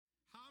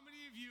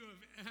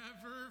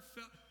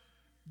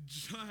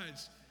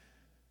judged.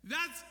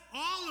 That's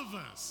all of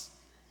us.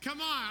 Come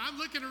on, I'm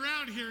looking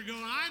around here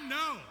going, I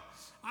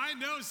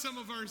know some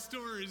of our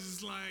stories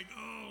is like,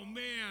 oh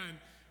man,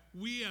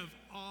 we have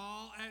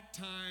all at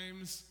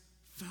times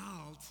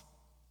felt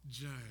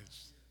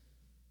judged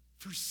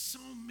for so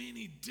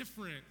many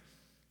different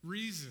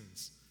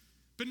reasons.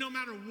 But no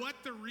matter what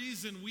the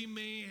reason we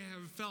may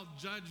have felt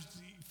judged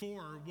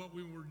for, what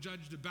we were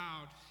judged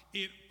about,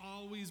 it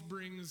always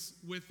brings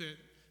with it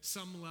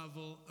some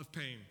level of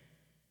pain.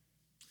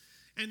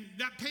 And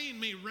that pain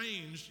may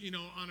range,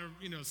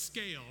 on a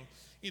scale.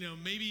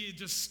 Maybe it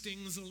just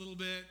stings a little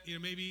bit.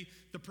 Maybe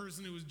the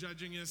person who was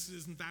judging us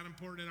isn't that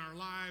important in our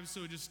lives,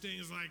 so it just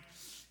stings like,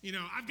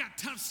 I've got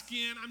tough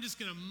skin. I'm just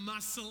going to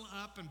muscle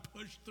up and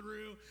push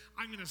through.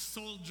 I'm going to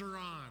soldier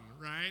on,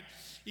 right?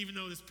 Even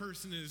though this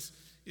person is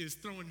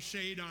throwing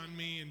shade on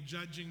me and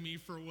judging me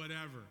for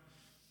whatever.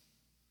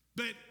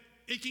 But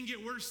it can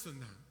get worse than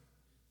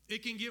that.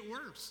 It can get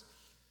worse.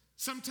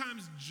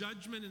 Sometimes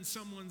judgment in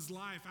someone's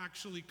life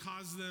actually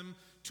causes them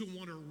to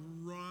want to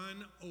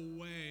run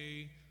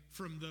away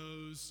from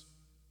those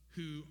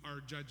who are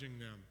judging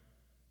them.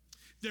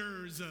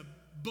 There's a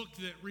book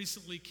that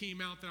recently came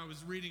out that I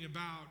was reading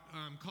about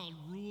called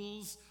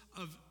Rules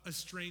of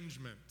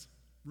Estrangement.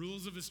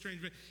 Rules of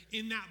Estrangement.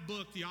 In that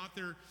book, the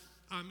author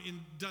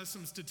does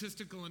some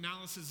statistical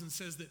analysis and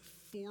says that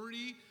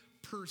 40%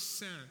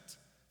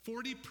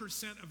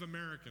 of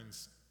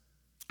Americans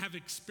have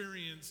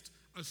experienced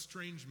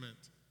estrangement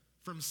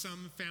from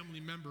some family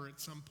member at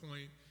some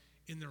point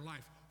in their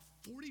life.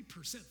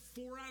 40%,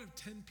 4 out of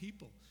 10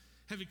 people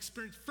have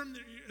experienced from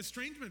their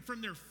estrangement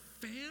from their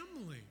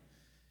family.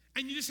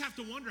 And you just have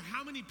to wonder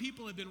how many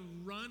people have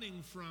been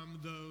running from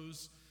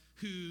those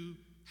who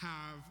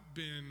have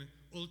been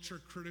ultra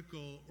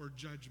critical or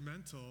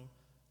judgmental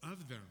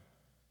of them.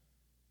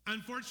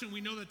 Unfortunately,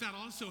 we know that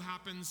also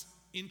happens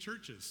in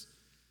churches.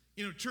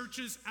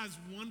 Churches as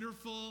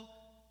wonderful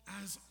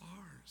as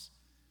ours.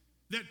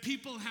 That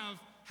people have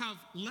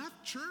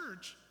left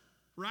church,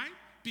 right?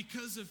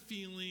 Because of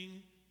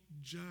feeling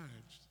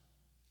judged.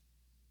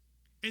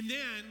 And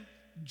then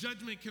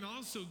judgment can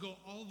also go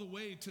all the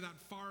way to that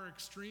far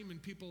extreme in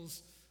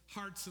people's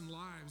hearts and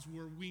lives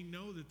where we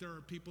know that there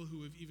are people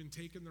who have even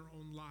taken their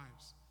own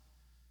lives.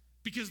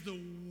 Because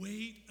the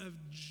weight of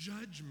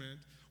judgment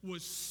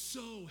was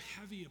so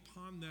heavy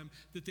upon them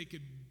that they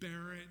could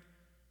bear it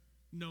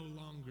no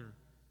longer.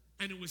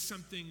 And it was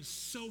something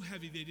so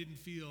heavy they didn't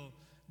feel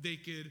they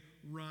could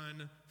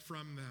run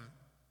from that.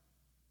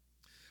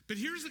 But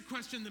here's a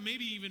question that may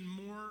be even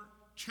more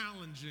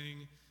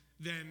challenging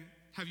than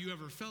have you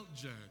ever felt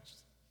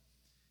judged?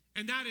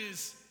 And that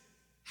is,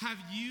 have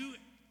you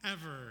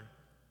ever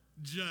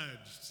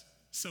judged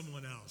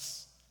someone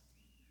else?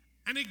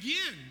 And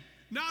again,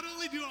 not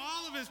only do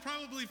all of us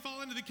probably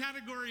fall into the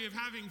category of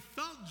having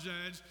felt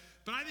judged,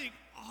 but I think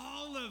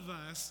all of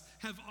us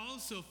have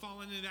also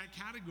fallen into that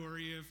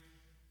category of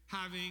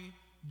having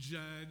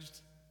judged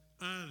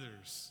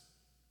others.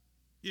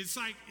 It's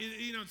like,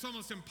 it's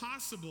almost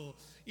impossible,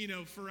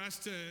 for us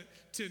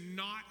to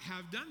not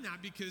have done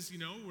that because,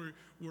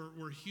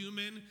 we're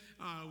human,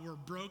 we're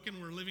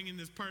broken, we're living in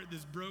this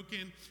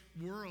broken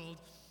world.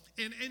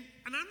 And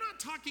I'm not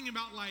talking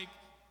about like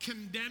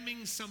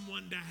condemning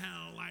someone to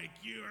hell, like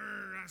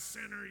you're a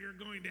sinner, you're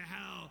going to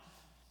hell.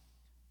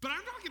 But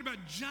I'm talking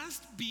about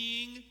just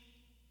being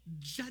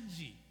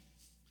judgy.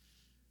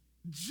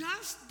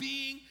 Just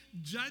being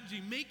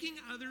judgy, making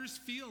others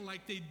feel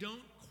like they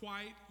don't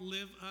quite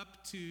live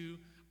up to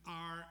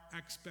our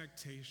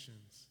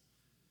expectations.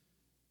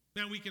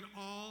 Now, we can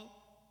all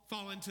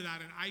fall into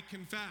that, and I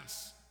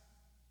confess,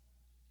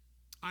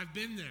 I've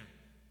been there.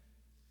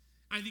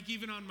 I think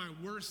even on my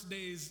worst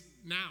days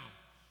now,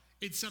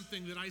 it's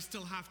something that I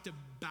still have to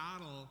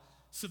battle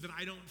so that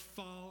I don't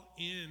fall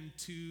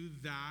into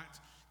that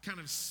kind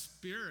of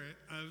spirit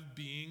of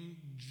being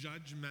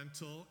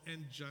judgmental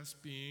and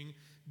just being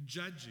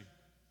judgy.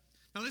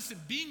 Now listen,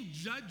 being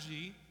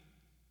judgy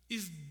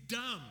is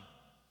dumb.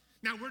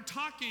 Now we're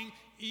talking,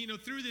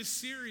 through this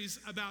series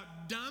about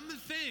dumb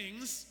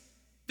things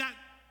that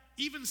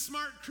even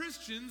smart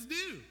Christians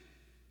do.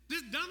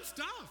 Just dumb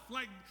stuff,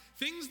 like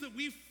things that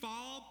we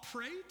fall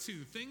prey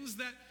to, things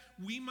that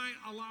we might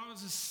allow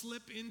to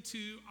slip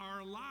into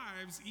our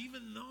lives,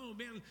 even though,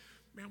 man,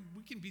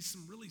 we can be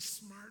some really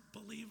smart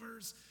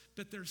believers,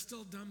 but there's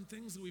still dumb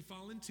things that we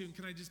fall into. And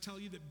can I just tell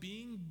you that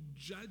being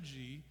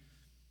judgy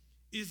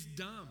is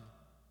dumb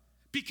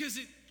because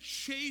it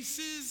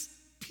chases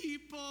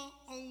people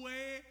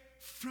away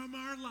from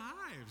our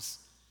lives.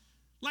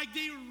 Like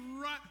we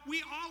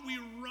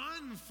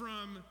run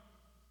from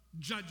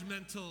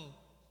judgmental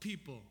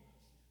people.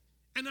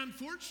 And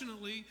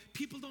unfortunately,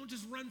 people don't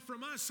just run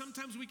from us.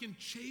 Sometimes we can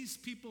chase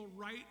people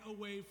right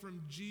away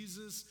from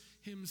Jesus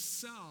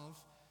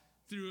himself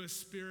through a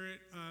spirit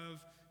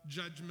of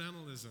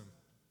judgmentalism.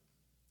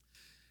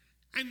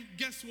 And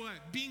guess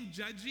what? Being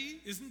judgy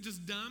isn't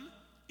just dumb,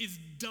 it's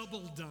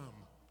double dumb.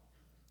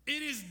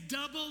 It is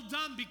double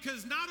dumb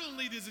because not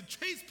only does it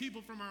chase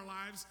people from our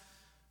lives,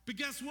 but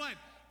guess what?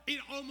 it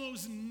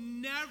almost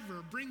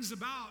never brings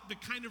about the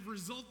kind of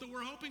result that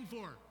we're hoping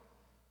for.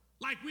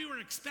 Like we were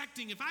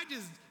expecting, if I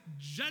just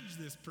judge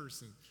this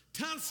person,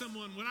 tell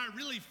someone what I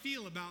really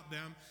feel about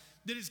them,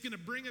 that it's going to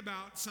bring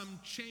about some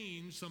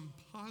change, some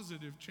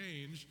positive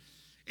change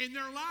in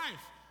their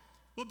life.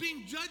 Well,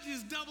 being judged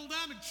is double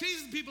down. It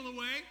chases people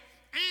away,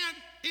 and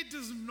it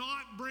does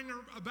not bring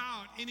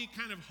about any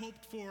kind of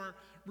hoped for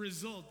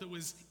result that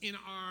was in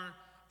our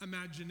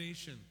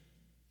imagination.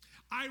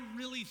 I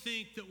really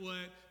think that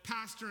what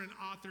pastor and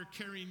author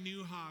Carey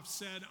Nieuwhof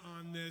said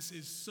on this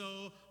is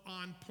so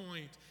on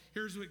point.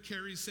 Here's what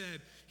Carey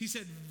said. He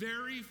said,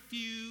 very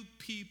few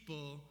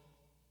people,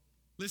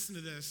 listen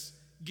to this,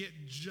 get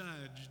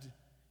judged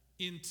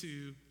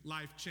into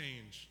life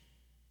change.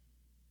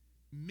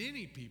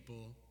 Many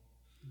people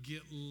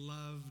get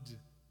loved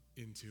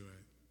into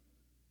it.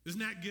 Isn't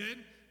that good?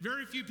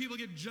 Very few people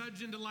get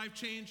judged into life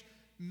change.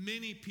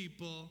 Many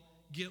people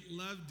get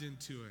loved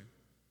into it.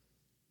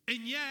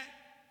 And yet,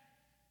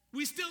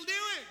 we still do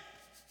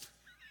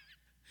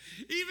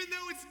it. Even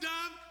though it's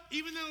dumb,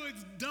 even though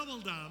it's double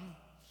dumb,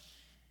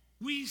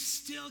 we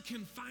still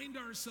can find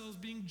ourselves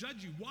being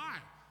judgy. Why?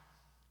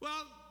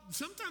 Well,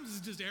 sometimes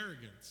it's just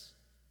arrogance.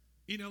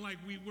 You know, like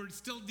we're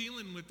still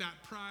dealing with that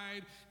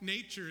pride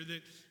nature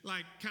that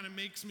like kind of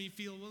makes me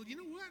feel, well, you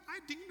know what? I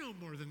do know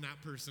more than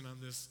that person on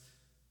this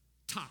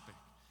topic.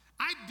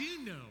 I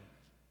do know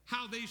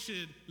how they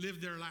should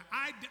live their life.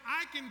 I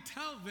can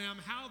tell them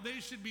how they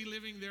should be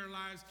living their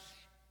lives.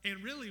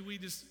 And really, we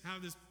just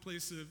have this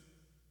place of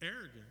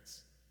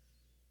arrogance,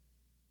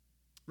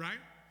 right?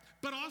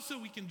 But also,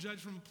 we can judge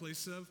from a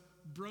place of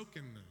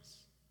brokenness.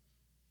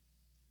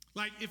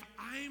 Like, if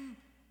I'm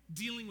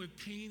dealing with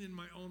pain in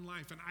my own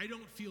life and I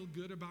don't feel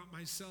good about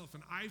myself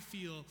and I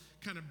feel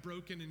kind of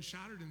broken and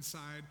shattered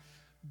inside,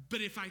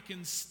 but if I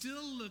can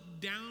still look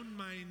down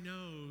my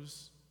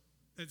nose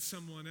at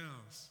someone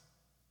else,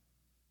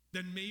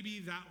 then maybe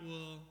that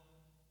will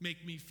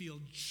make me feel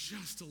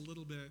just a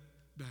little bit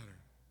better.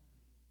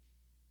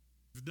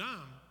 It's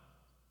dumb,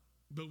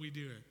 but we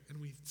do it,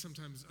 and we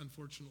sometimes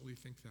unfortunately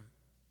think that.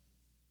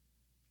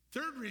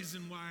 Third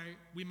reason why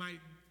we might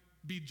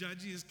be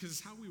judgy is because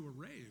how we were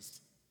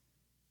raised.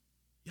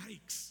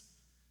 Yikes.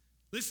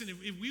 Listen,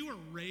 if we were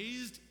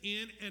raised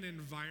in an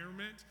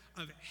environment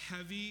of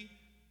heavy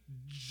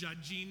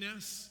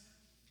judginess,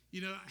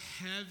 you know,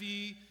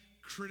 heavy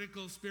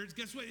critical spirits,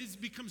 guess what? It's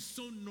become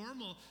so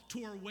normal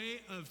to our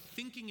way of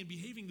thinking and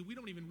behaving that we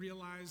don't even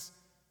realize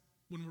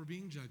when we're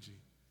being judgy.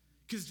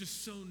 Because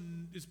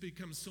it's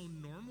become so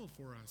normal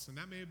for us. And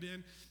that may have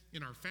been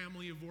in our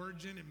family of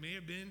origin. It may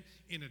have been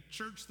in a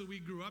church that we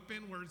grew up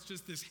in where it's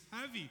just this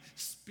heavy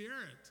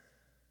spirit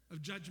of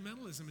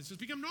judgmentalism. It's just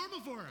become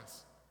normal for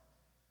us.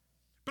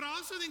 But I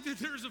also think that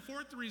there's a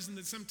fourth reason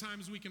that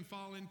sometimes we can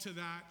fall into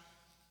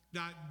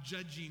that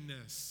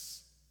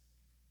judginess.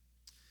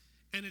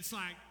 And it's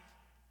like,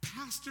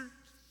 Pastor,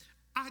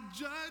 I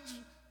judge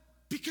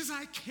because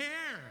I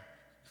care.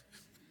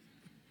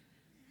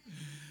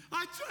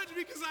 I judge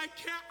because I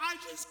can't. I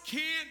just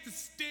can't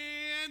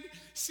stand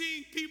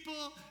seeing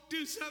people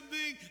do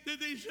something that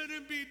they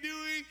shouldn't be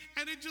doing,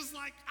 and it's just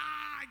like,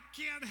 I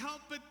can't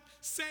help but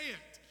say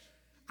it.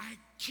 I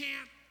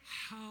can't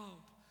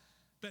help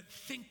but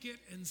think it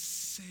and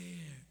say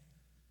it.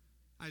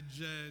 I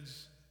judge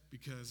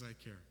because I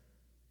care.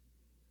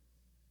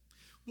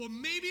 Well,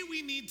 maybe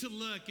we need to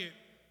look at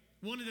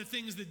one of the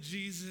things that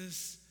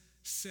Jesus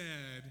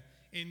said,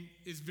 and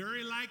it's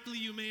very likely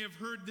you may have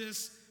heard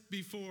this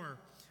before.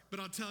 But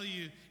I'll tell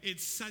you,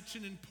 it's such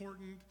an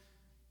important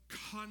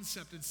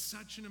concept. It's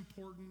such an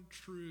important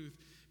truth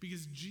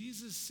because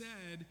Jesus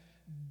said,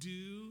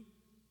 do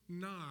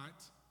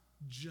not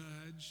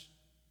judge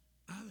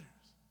others.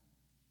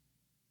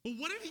 Well,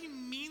 what did he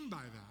mean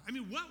by that? I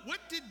mean,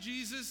 what did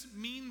Jesus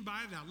mean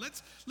by that?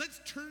 Let's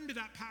turn to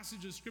that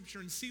passage of Scripture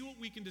and see what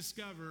we can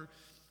discover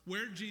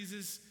where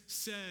Jesus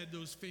said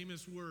those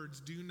famous words,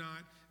 do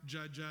not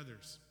judge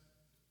others.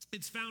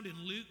 It's found in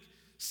Luke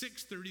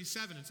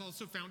 6:37. It's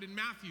also found in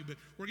Matthew, but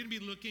we're going to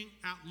be looking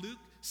at Luke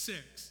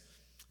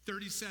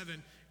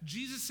 6:37.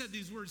 Jesus said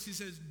these words. He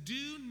says,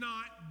 do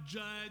not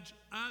judge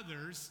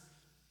others,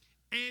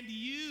 and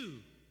you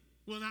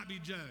will not be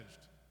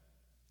judged.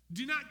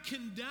 Do not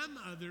condemn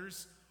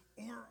others,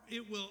 or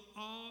it will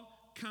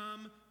all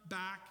come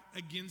back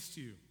against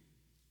you.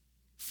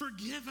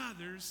 Forgive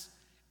others,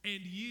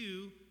 and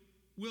you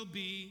will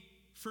be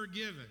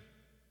forgiven.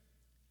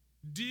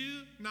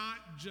 Do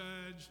not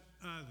judge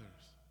others.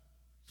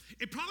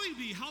 It'd probably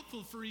be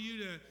helpful for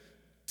you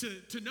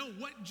to know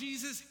what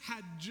Jesus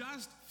had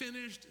just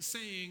finished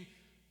saying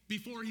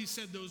before he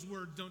said those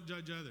words, don't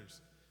judge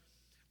others.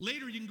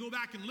 Later, you can go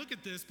back and look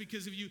at this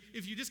because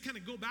if you just kind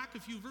of go back a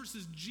few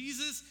verses,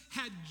 Jesus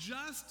had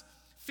just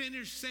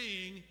finished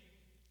saying,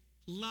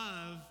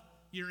 love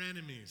your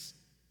enemies.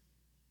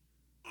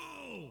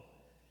 Oh,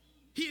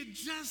 he had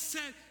just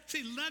said,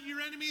 say, love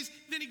your enemies.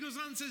 Then he goes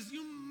on and says,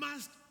 you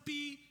must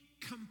be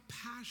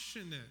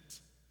compassionate,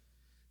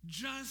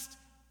 just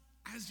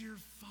as your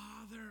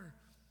Father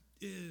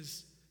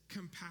is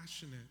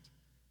compassionate.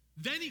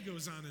 Then he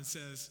goes on and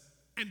says,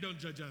 and don't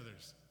judge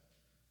others.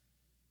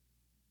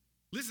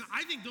 Listen,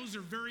 I think those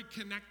are very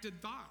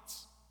connected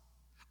thoughts.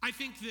 I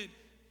think that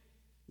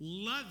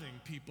loving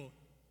people,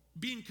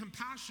 being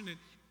compassionate,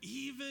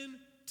 even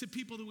to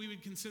people that we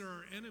would consider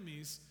our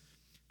enemies,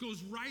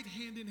 goes right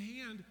hand in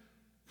hand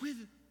with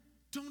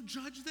don't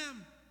judge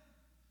them.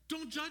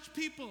 Don't judge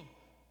people.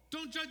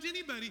 Don't judge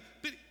anybody,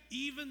 but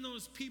even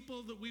those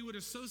people that we would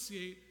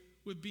associate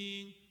with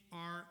being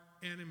our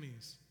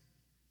enemies.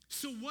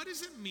 So what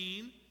does it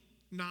mean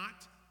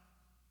not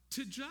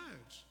to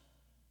judge?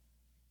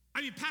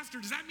 I mean, Pastor,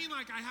 does that mean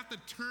like I have to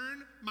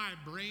turn my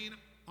brain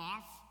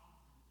off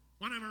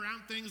when I'm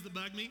around things that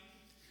bug me?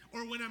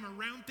 Or when I'm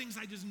around things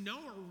I just know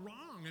are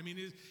wrong? I mean,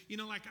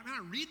 like when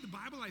I read the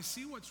Bible, I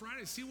see what's right,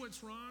 I see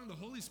what's wrong. The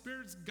Holy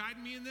Spirit's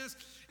guiding me in this.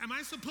 Am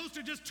I supposed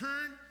to just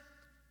turn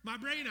my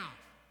brain off?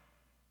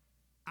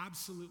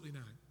 Absolutely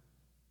not.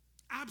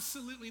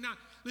 Absolutely not.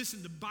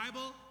 Listen, the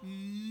Bible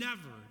never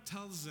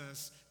tells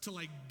us to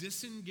like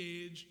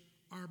disengage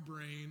our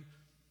brain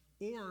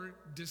or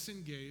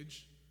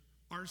disengage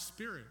our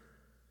spirit.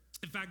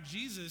 In fact,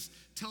 Jesus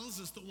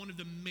tells us that one of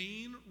the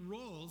main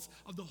roles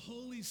of the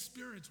Holy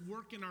Spirit's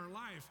work in our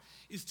life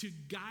is to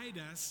guide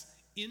us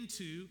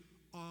into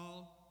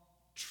all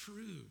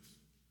truth.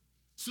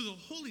 So the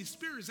Holy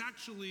Spirit is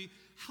actually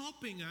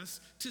helping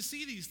us to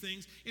see these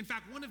things. In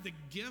fact, one of the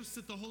gifts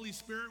that the Holy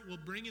Spirit will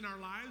bring in our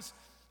lives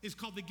is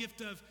called the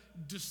gift of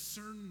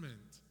discernment,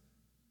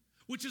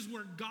 which is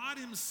where God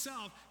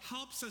himself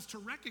helps us to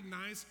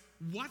recognize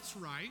what's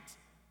right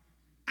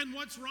and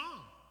what's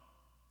wrong.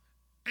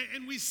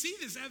 And we see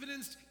this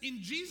evidenced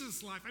in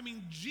Jesus' life. I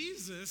mean,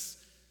 Jesus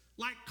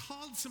like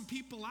called some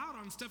people out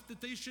on stuff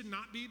that they should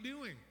not be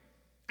doing.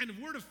 And if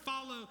we're to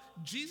follow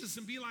Jesus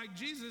and be like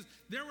Jesus,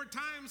 there were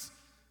times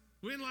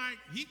when like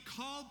he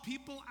called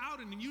people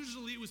out, and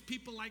usually it was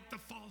people like the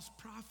false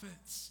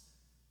prophets.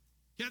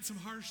 He had some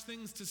harsh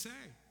things to say.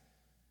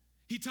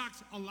 He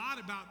talks a lot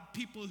about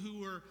people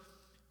who were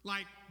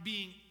like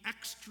being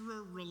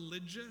extra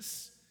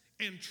religious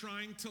and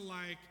trying to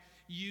like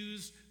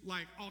use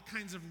like all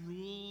kinds of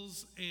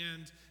rules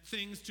and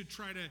things to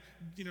try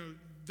to,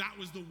 that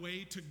was the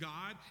way to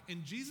God.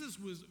 And Jesus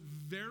was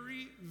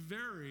very,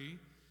 very,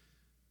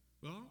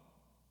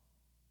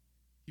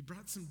 he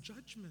brought some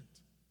judgment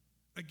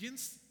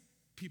against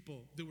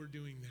people that were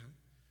doing that.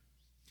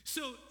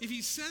 So if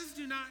he says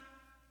do not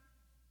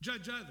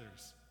judge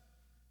others,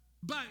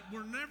 but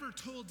we're never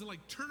told to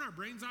like turn our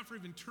brains off or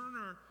even turn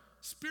our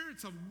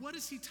spirits off, what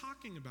is he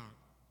talking about?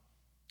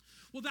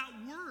 Well, that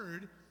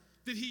word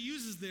that he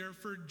uses there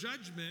for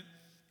judgment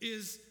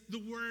is the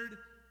word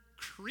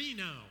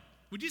krino.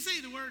 Would you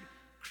say the word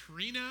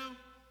krino?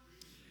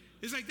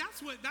 It's like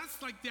that's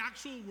like the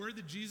actual word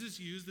that Jesus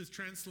used that's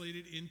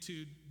translated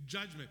into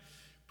judgment.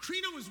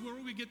 Krino is where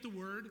we get the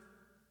word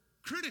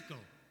critical.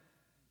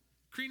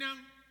 Krino,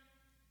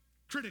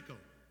 critical.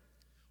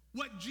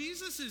 What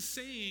Jesus is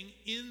saying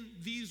in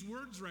these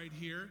words right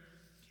here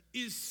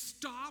is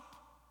stop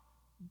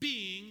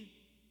being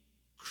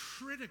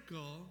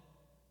critical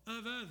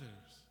of others.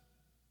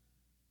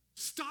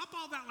 Stop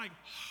all that like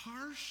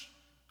harsh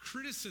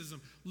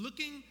criticism,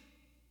 looking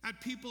at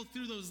people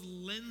through those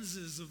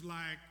lenses of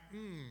like,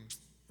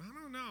 I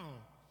don't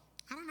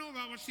know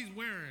about what she's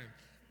wearing.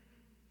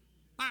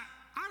 I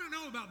don't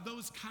know about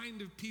those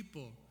kind of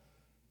people.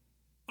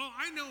 Oh,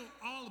 I know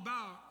all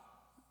about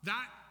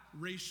that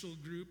racial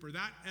group or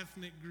that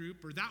ethnic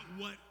group or that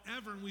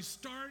whatever. And we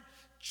start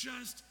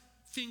just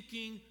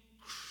thinking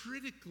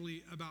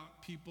critically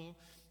about people.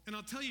 And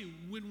I'll tell you,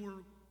 when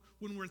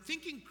we're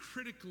thinking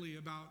critically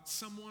about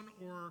someone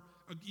or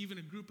even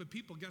a group of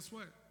people, guess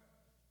what?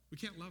 We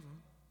can't love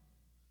them.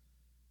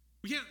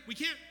 We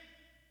can't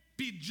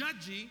be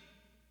judgy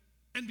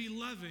and be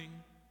loving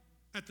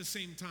at the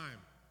same time.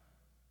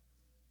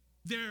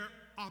 They're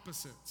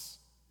opposites.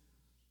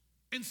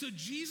 And so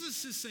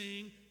Jesus is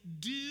saying,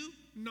 do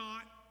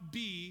not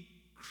be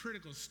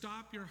critical.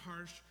 Stop your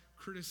harsh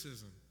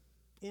criticism.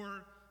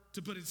 Or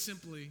to put it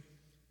simply,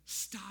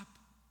 stop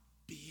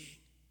being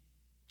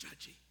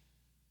judgy.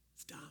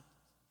 It's dumb.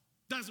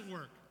 Doesn't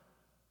work.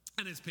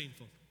 And it's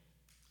painful.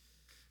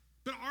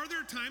 But are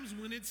there times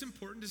when it's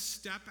important to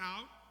step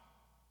out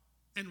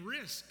and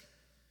risk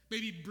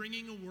maybe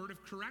bringing a word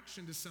of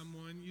correction to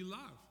someone you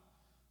love?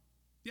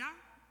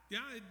 Yeah,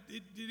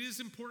 it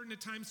is important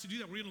at times to do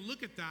that. We're going to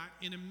look at that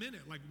in a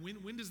minute. Like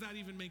when does that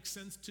even make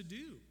sense to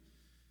do?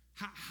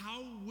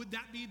 How would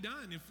that be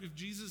done if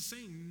Jesus is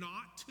saying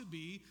not to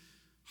be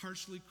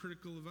harshly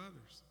critical of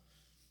others?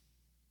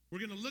 We're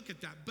going to look at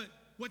that. But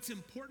what's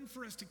important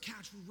for us to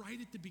catch right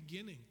at the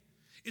beginning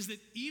is that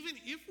even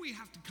if we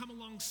have to come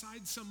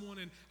alongside someone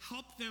and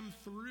help them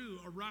through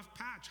a rough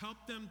patch,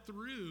 help them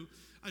through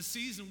a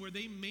season where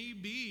they may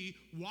be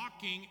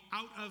walking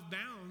out of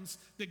bounds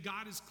that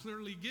God has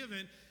clearly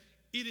given,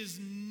 it is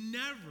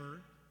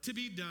never to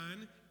be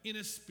done in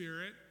a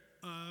spirit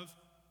of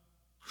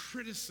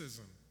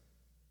criticism.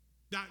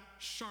 That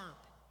sharp,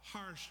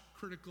 harsh,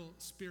 critical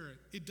spirit,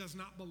 it does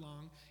not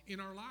belong in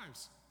our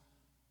lives.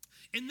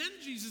 And then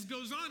Jesus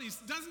goes on. He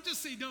doesn't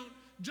just say don't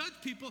judge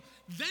people.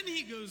 Then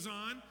he goes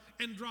on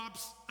and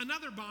drops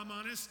another bomb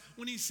on us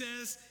when he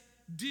says,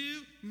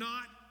 do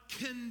not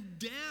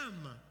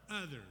condemn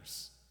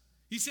others.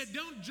 He said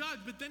don't judge,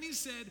 but then he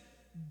said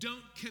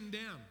don't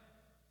condemn.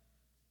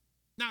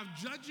 Now,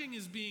 judging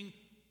is being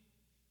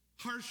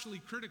harshly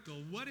critical.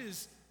 What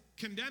is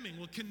condemning?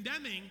 Well,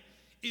 condemning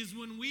is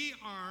when we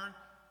are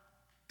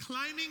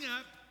climbing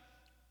up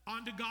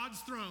onto God's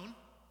throne,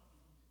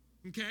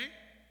 okay?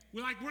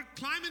 We're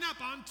climbing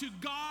up onto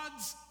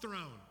God's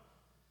throne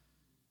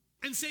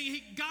and saying,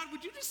 hey, God,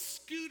 would you just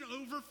scoot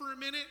over for a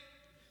minute?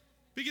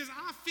 Because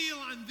I feel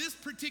on this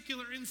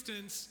particular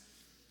instance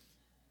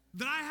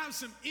that I have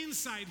some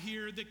insight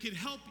here that could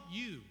help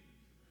you.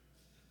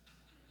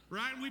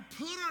 Right? We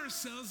put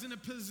ourselves in a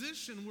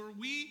position where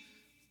we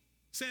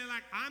say,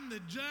 like, I'm the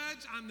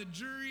judge, I'm the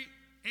jury,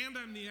 and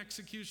I'm the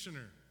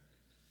executioner.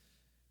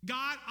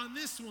 God, on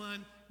this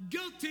one,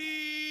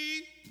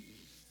 guilty.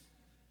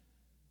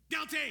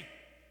 Guilty.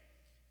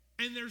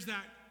 And there's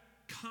that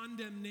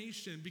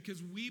condemnation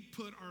because we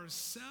put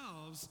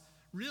ourselves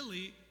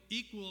really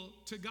equal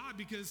to God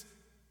because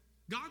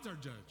God's our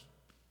judge.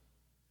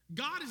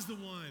 God is the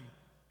one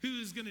who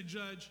is going to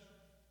judge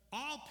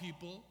all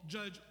people,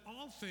 judge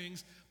all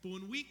things, but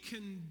when we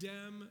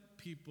condemn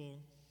people,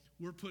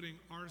 we're putting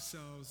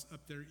ourselves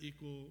up there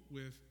equal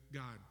with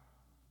God.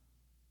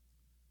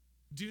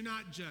 Do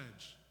not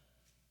judge.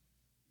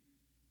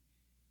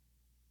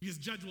 Because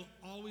judge will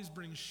always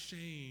bring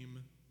shame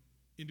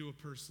into a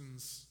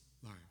person's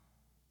life.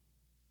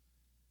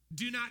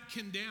 Do not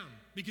condemn,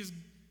 because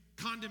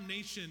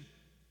condemnation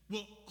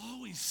will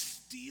always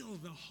steal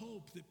the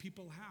hope that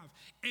people have.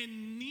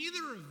 And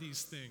neither of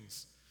these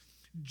things,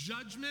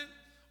 judgment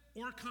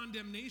or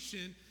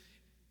condemnation,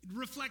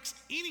 reflects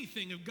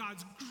anything of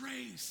God's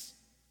grace,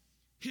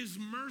 his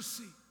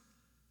mercy,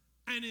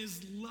 and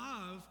his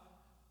love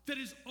that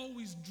is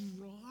always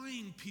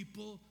drawing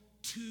people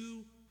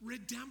to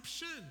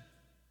redemption.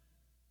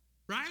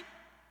 Right?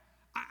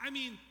 I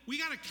mean, we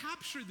got to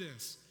capture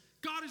this.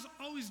 God is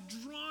always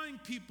drawing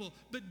people,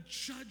 but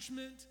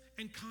judgment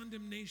and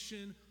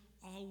condemnation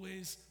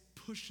always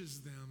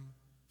pushes them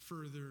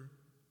further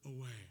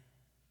away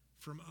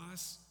from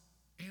us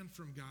and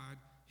from God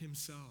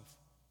himself.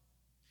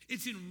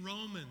 It's in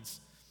Romans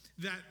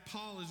that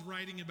Paul is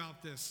writing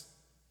about this.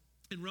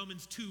 In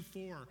Romans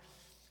 2:4,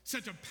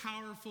 such a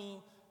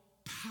powerful,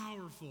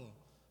 powerful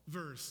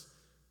verse.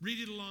 Read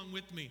it along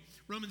with me.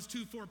 Romans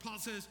 2:4, Paul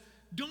says,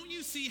 don't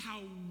you see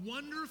how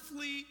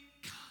wonderfully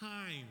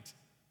kind,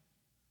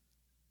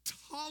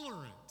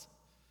 tolerant,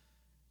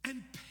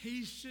 and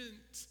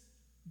patient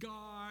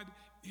God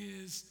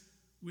is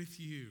with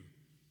you?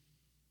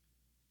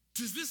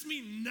 Does this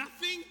mean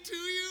nothing to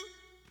you?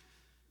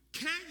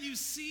 Can't you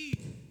see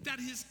that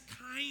his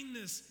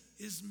kindness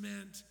is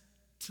meant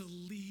to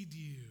lead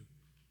you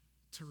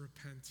to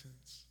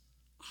repentance?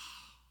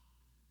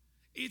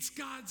 It's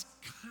God's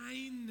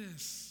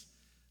kindness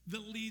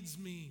that leads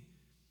me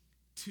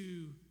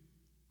to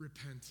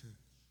repentance.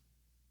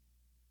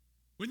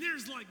 When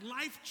there's like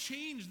life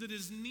change that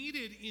is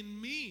needed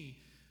in me,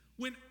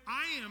 when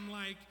I am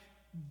like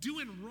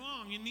doing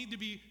wrong and need to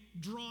be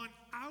drawn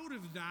out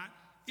of that,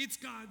 it's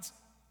God's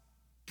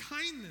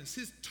kindness,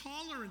 his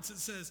tolerance, it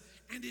says,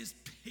 and his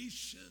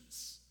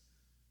patience,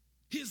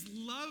 his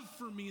love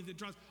for me that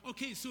draws.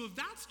 Okay, so if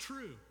that's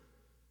true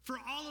for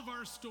all of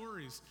our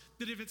stories,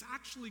 that if it's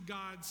actually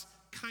God's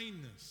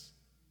kindness,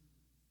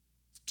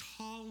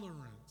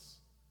 tolerance,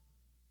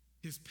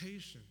 his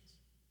patience,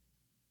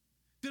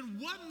 then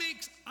what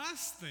makes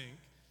us think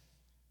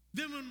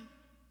that when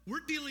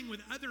we're dealing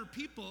with other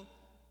people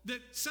that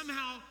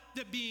somehow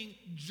that being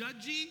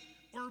judgy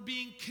or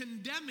being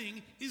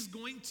condemning is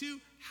going to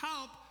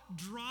help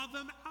draw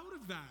them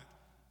out of that?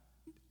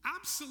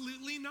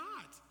 Absolutely not.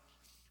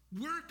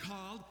 We're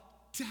called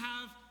to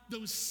have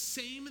those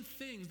same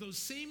things, those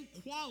same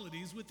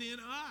qualities within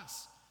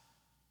us,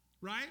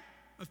 right?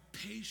 Of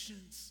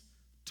patience,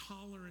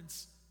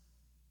 tolerance,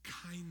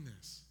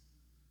 kindness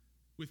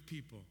with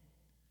people.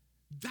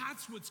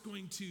 That's what's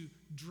going to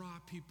draw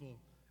people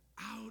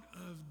out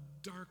of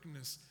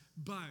darkness.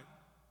 But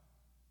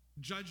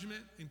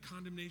judgment and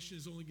condemnation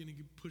is only going to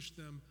push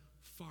them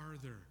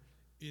farther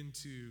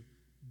into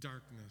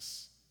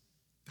darkness.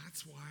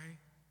 That's why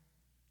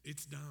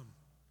it's dumb.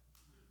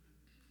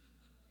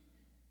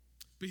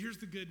 But here's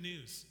the good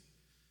news.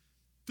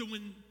 That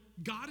when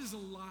God is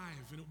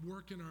alive and at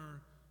work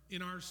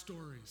in our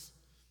stories,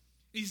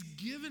 he's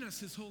given us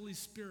his Holy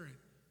Spirit.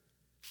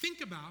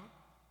 Think about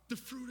the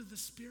fruit of the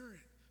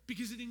Spirit,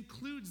 because it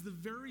includes the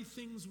very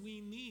things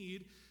we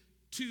need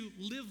to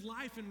live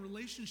life in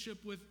relationship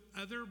with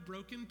other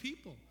broken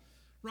people,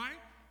 right?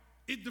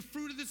 The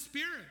fruit of the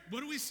Spirit.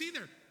 What do we see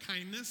there?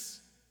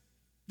 Kindness,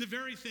 the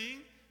very thing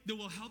that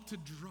will help to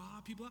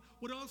draw people out.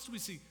 What else do we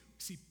see? We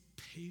see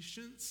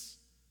patience.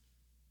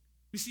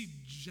 We see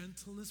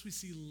gentleness. We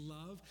see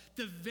love.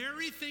 The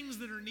very things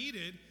that are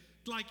needed,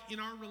 like in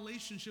our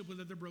relationship with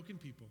other broken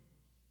people,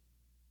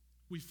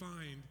 we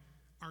find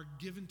are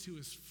given to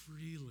us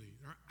freely,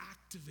 are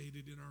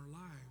activated in our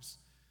lives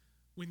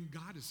when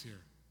God is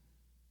here.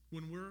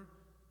 When we're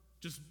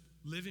just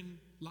living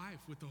life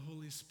with the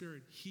Holy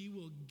Spirit, He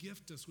will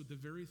gift us with the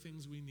very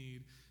things we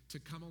need to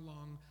come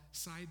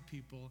alongside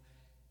people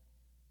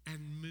and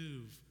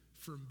move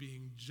from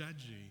being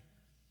judgy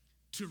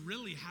to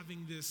really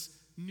having this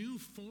new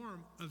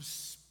form of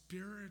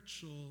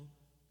spiritual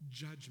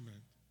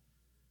judgment,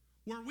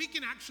 where we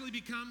can actually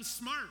become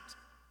smart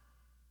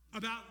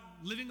about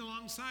living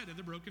alongside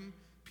other broken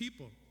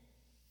people.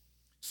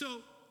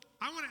 So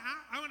I want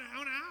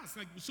to ask,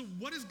 like, so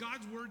what does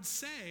God's word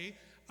say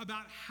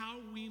about how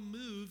we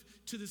move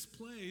to this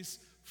place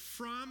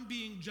from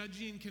being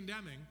judgy and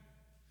condemning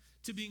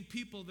to being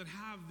people that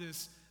have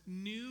this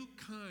new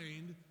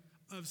kind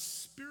of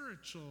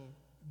spiritual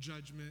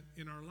judgment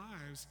in our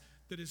lives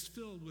that is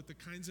filled with the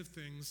kinds of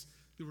things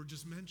that were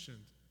just mentioned: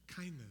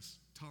 kindness,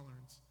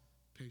 tolerance,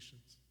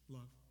 patience,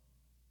 love.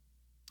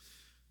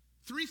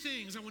 3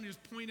 things I want to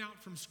just point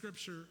out from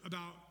Scripture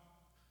about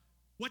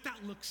what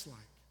that looks like.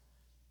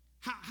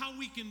 How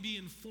we can be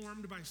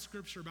informed by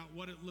Scripture about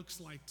what it looks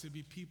like to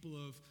be people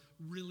of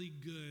really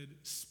good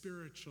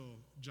spiritual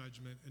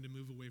judgment and to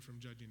move away from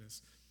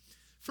judginess.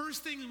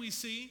 First thing that we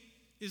see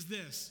is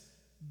this: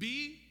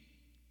 be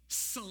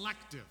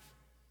selective.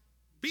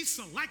 Be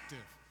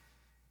selective.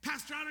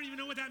 Pastor, I don't even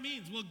know what that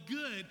means. Well,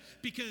 good,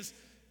 because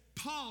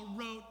Paul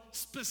wrote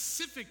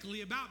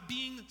specifically about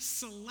being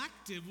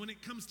selective when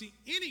it comes to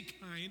any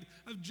kind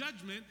of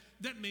judgment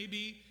that may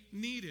be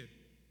needed.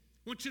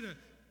 I want you to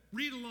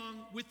read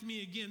along with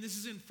me again. This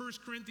is in 1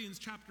 Corinthians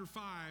chapter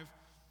 5,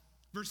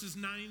 verses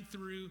 9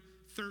 through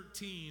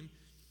 13.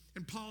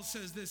 And Paul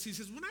says this. He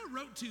says, when I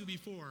wrote to you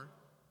before,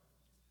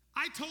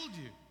 I told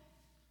you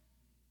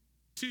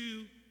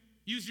to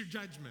use your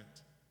judgment,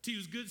 to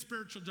use good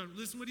spiritual judgment.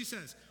 Listen what he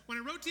says. When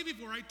I wrote to you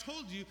before, I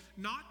told you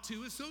not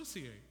to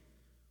associate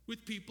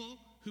with people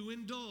who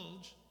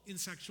indulge in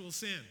sexual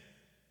sin.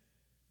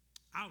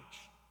 Ouch.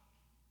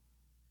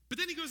 But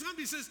then he goes on,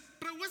 he says,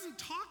 but I wasn't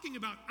talking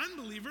about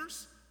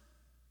unbelievers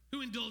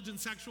who indulge in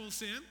sexual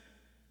sin,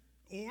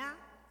 or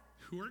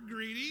who are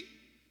greedy,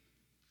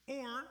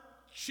 or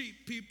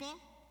cheat people,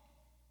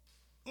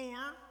 or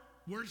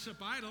worship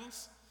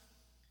idols.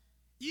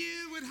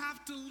 You would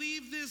have to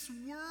leave this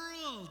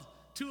world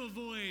to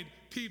avoid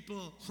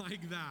people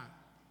like that.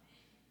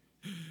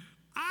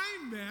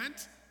 I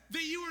meant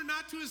that you are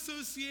not to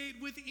associate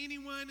with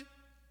anyone,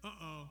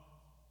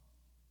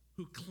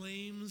 who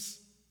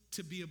claims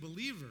to be a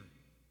believer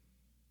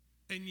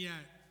and yet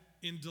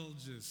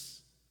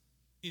indulges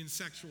in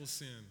sexual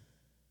sin,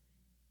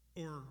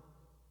 or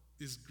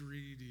is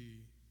greedy,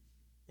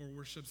 or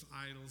worships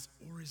idols,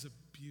 or is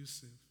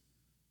abusive,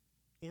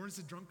 or is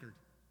a drunkard,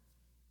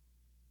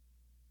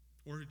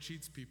 or who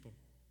cheats people.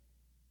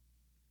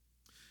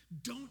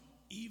 Don't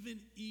even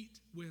eat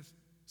with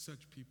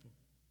such people.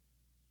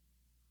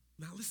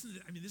 Now listen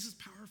to this. This is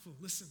powerful.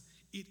 Listen,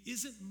 it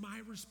isn't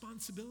my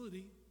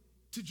responsibility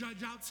to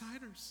judge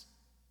outsiders,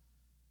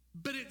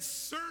 but it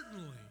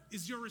certainly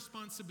is your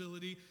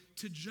responsibility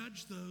to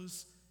judge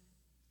those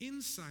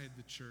inside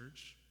the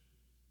church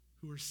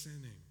who are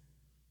sinning.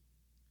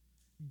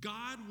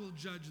 God will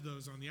judge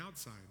those on the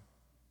outside,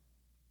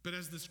 but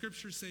as the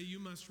scriptures say, you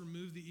must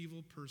remove the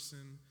evil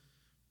person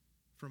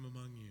from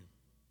among you.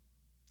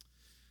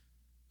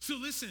 So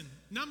listen,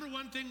 number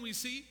one thing we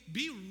see,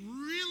 be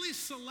really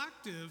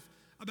selective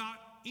about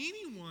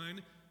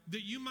anyone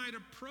that you might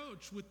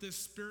approach with this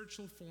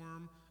spiritual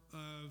form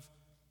of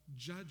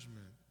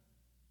judgment.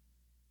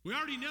 We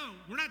already know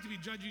we're not to be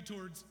judgy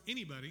towards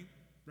anybody,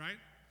 right?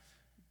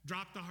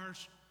 Drop the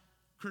harsh,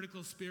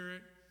 critical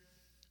spirit.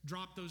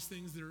 Drop those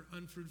things that are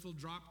unfruitful.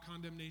 Drop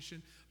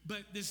condemnation.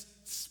 But this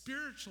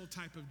spiritual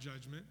type of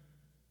judgment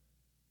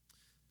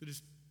that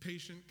is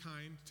patient,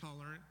 kind,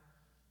 tolerant.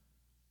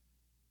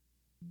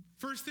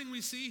 First thing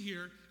we see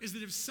here is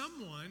that if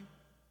someone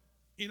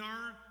in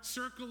our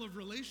circle of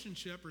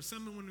relationship or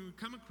someone we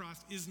come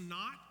across is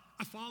not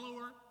a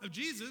follower of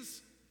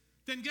Jesus,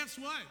 then guess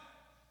what?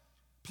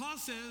 Paul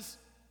says,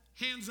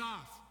 hands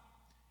off.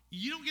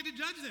 You don't get to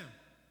judge them.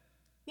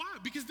 Why?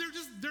 Because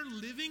they're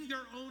living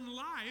their own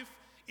life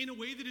in a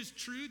way that is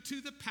true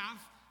to the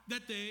path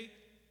that they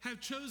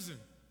have chosen.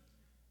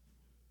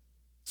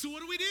 So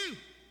what do?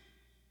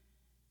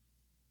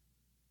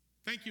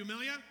 Thank you,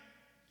 Amelia.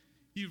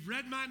 You've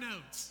read my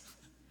notes.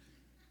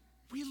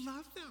 We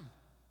love them.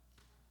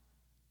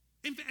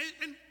 And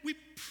we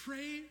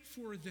pray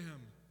for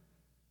them.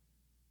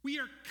 We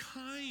are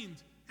kind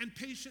and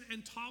patient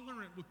and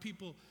tolerant with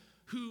people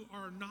who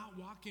are not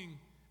walking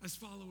as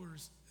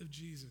followers of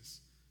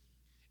Jesus.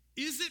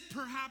 Is it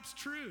perhaps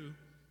true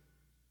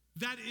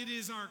that it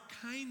is our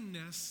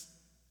kindness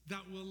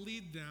that will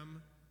lead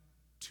them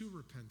to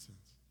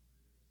repentance?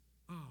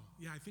 Oh,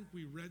 yeah, I think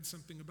we read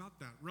something about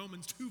that.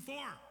 Romans 2:4.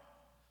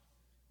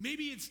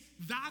 Maybe it's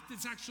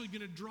that's actually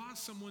going to draw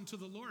someone to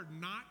the Lord,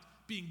 not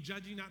being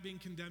judgy, not being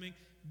condemning.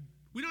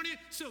 We don't need,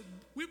 so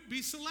we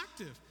be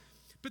selective.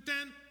 But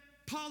then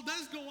Paul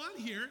does go on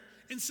here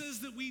and says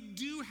that we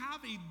do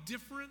have a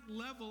different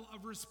level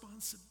of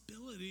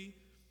responsibility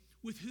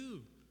with who?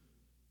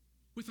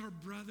 With our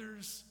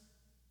brothers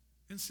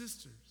and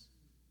sisters.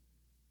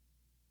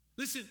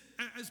 Listen,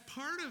 as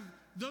part of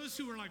those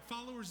who are like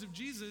followers of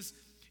Jesus,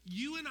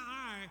 you and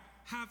I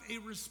have a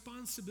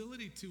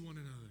responsibility to one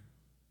another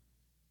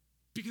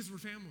because we're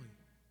family.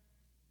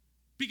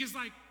 Because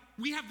like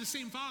we have the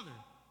same Father.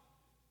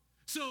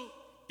 So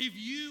if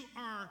you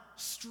are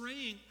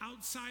straying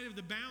outside of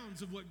the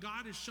bounds of what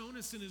God has shown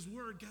us in his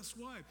word, guess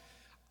what?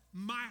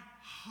 My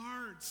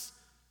heart's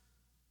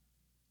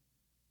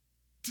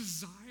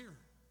desire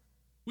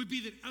would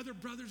be that other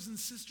brothers and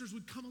sisters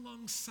would come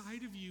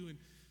alongside of you and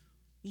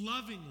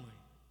lovingly,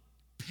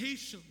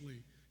 patiently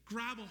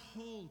grab a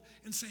hold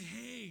and say,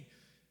 hey,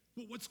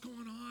 what's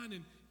going on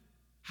and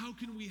how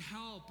can we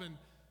help? And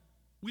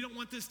we don't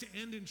want this to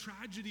end in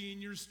tragedy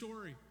in your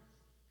story.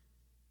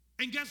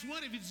 And guess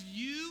what? If it's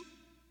you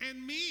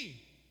and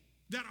me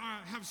that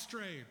have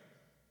strayed,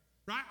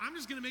 right? I'm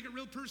just going to make it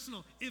real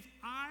personal. If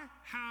I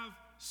have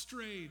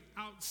strayed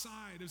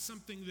outside of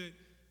something that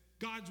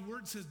God's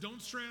word says,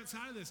 don't stray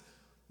outside of this,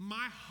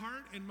 my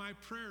heart and my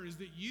prayer is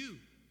that you,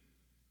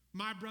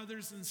 my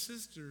brothers and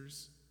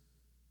sisters,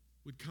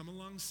 would come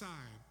alongside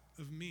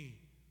of me.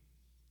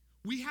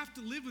 We have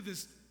to live with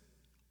this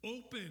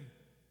open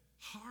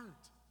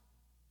heart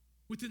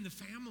within the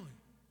family,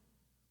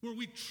 where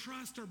we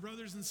trust our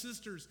brothers and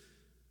sisters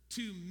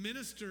to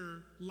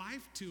minister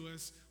life to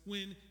us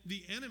when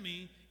the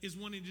enemy is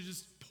wanting to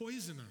just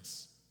poison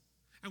us.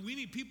 And we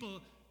need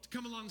people to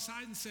come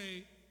alongside and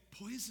say,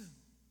 poison.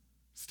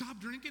 Stop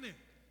drinking it.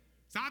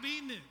 Stop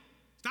eating it.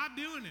 Stop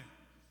doing it.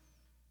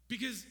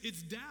 Because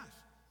it's death.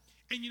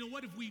 And you know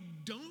what? If we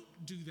don't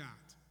do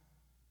that,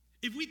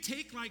 if we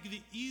take like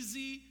the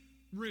easy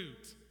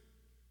route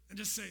and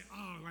just say,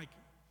 oh, like,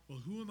 well,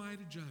 who am I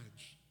to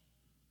judge?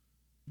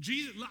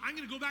 Jesus, I'm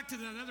going to go back to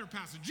that other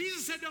passage.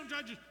 Jesus said, don't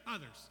judge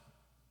others.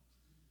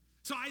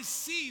 So I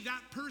see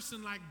that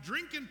person like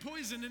drinking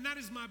poison, and that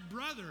is my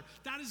brother.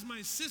 That is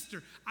my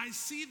sister. I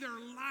see their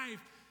life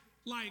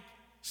like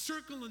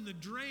circling the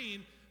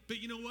drain.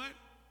 But you know what?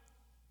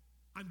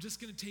 I'm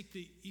just going to take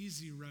the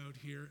easy road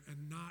here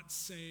and not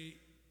say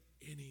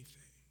anything.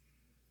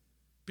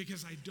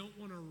 Because I don't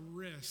want to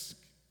risk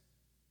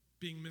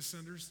being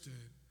misunderstood.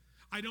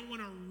 I don't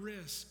want to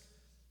risk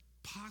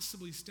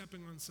possibly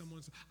stepping on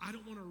someone's. I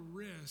don't want to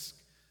risk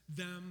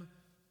them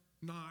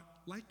not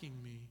liking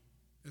me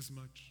as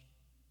much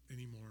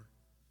anymore.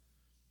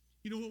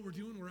 You know what we're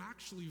doing? We're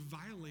actually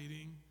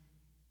violating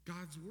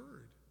God's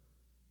word.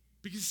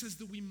 Because it says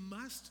that we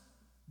must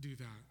do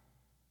that.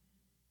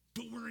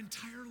 But we're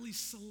entirely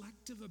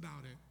selective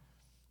about it.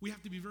 We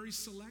have to be very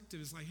selective.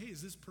 It's like, hey,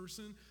 is this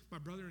person my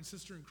brother and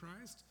sister in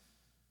Christ?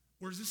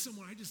 Or is this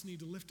someone I just need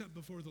to lift up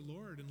before the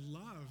Lord and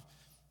love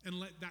and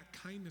let that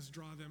kindness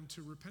draw them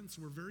to repentance?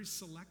 We're very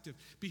selective.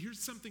 But here's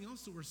something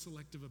else that we're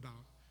selective about.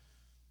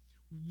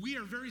 We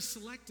are very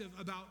selective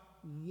about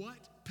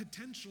what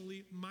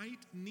potentially might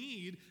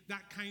need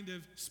that kind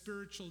of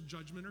spiritual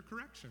judgment or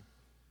correction.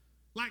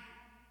 Like,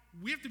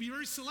 we have to be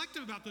very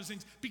selective about those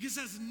things because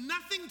it has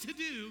nothing to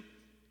do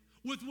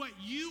with what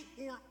you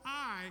or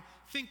I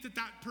think that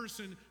that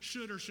person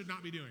should or should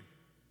not be doing.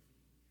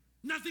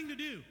 Nothing to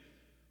do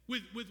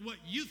with what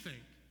you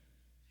think.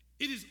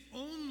 It is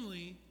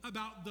only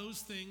about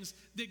those things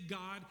that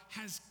God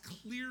has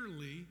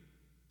clearly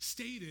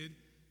stated.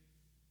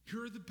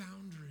 Here are the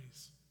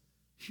boundaries.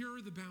 Here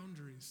are the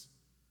boundaries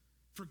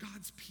for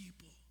God's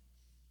people.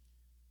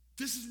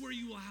 This is where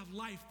you will have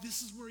life.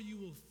 This is where you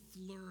will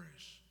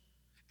flourish.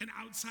 And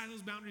outside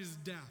those boundaries is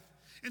death.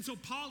 And so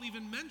Paul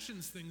even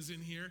mentions things in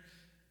here,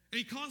 and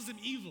he calls them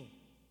evil,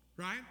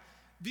 right?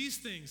 These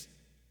things,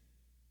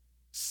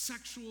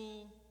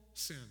 sexual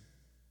sin,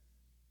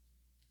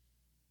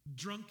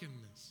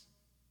 drunkenness,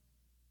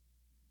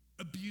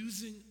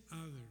 abusing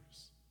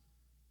others,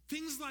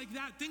 things like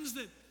that, things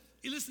that,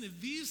 listen, if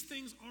these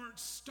things aren't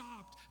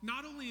stopped,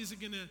 not only is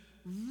it going to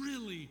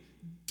really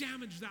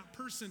damage that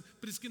person,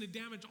 but it's going to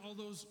damage all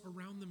those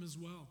around them as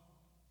well.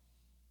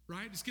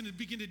 Right? It's going to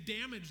begin to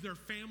damage their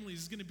families.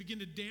 It's going to begin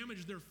to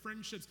damage their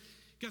friendships.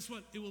 Guess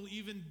what? It will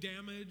even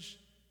damage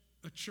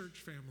a church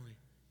family.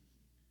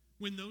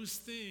 When those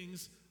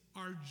things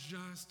are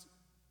just,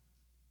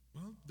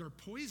 well, they're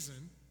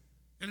poison.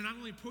 And it not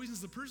only poisons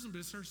the person,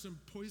 but it starts to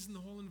poison the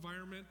whole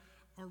environment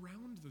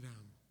around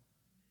them.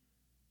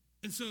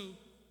 And so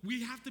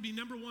we have to be,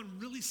 number one,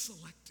 really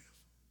selective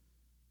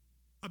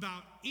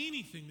about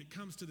anything that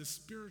comes to the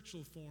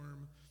spiritual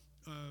form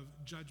of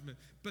judgment.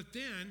 But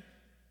then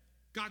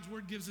God's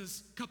word gives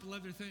us a couple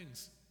other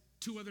things,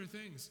 two other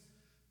things.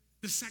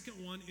 The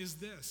second one is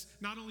this.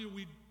 Not only are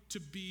we to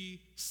be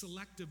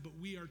selective, but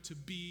we are to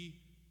be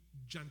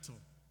gentle.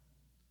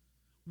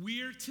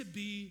 We are to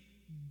be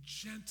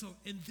gentle.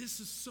 And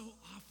this is so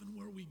often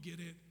where we get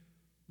it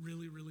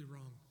really, really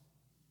wrong.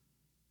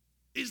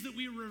 Is that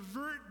we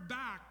revert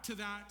back to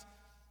that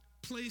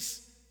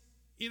place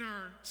in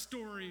our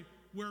story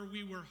where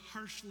we were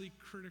harshly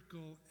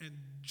critical and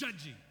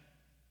judgy.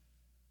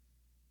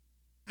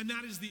 And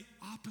that is the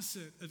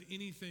opposite of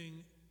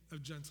anything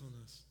of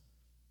gentleness.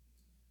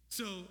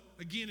 So,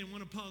 again, in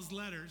one of Paul's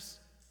letters,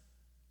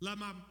 love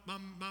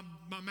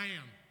my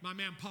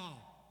man Paul,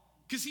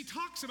 because he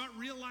talks about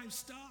real life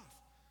stuff,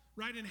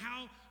 right? And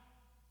how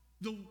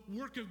the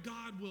work of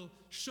God will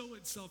show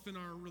itself in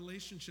our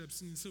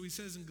relationships. And so he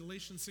says in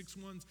Galatians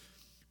 6:1,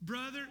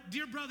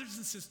 dear brothers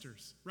and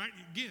sisters, right?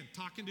 Again,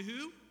 talking to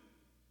who?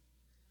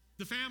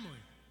 The family.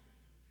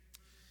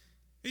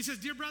 He says,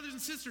 dear brothers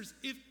and sisters,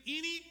 if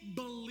any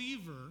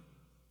believer,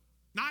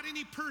 not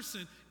any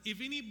person, if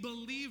any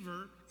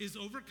believer is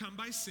overcome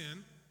by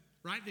sin,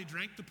 right? They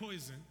drank the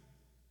poison.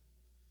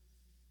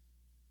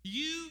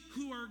 You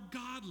who are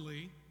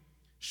godly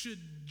should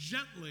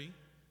gently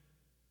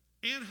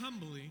and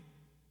humbly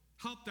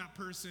help that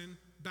person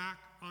back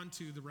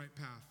onto the right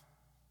path.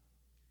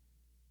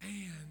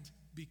 And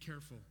be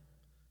careful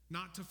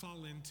not to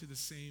fall into the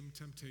same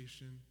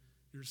temptation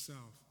yourself.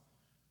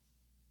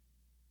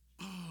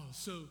 Oh,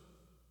 so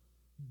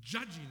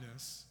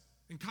judginess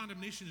and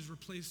condemnation is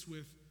replaced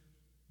with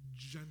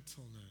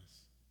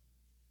gentleness.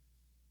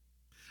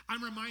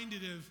 I'm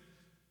reminded of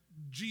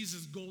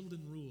Jesus'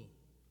 golden rule,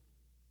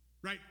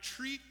 right?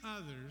 Treat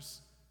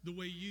others the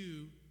way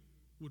you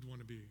would want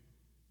to be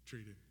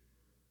treated.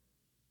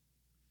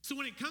 So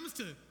when it comes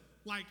to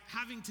like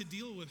having to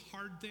deal with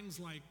hard things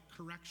like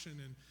correction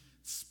and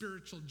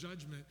spiritual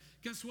judgment,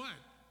 guess what?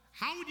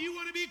 How would you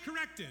want to be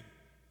corrected?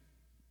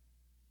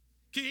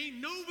 Okay,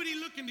 ain't nobody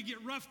looking to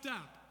get roughed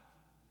up.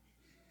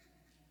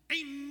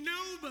 Ain't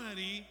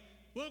nobody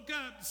woke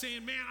up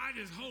saying, man, I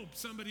just hope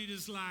somebody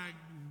just like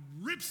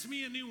rips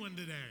me a new one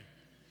today.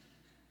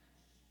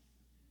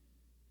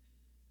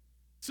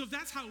 So if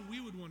that's how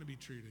we would want to be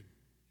treated,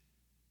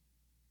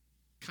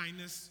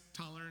 kindness,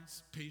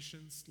 tolerance,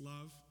 patience,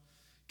 love,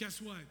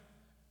 guess what?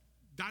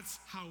 That's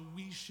how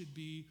we should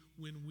be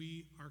when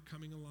we are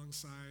coming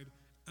alongside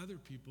other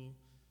people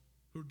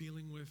who are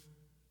dealing with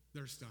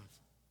their stuff.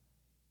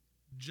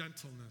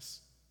 Gentleness.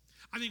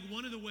 I think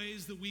one of the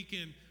ways that we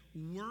can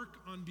work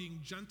on being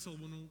gentle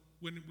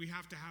when we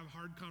have to have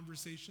hard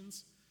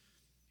conversations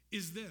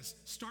is this.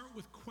 Start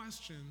with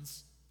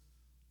questions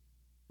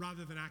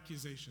rather than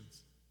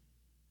accusations.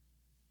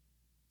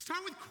 Start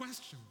with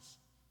questions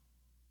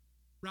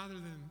rather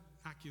than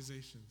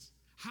accusations.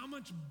 How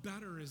much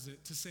better is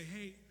it to say,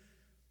 hey,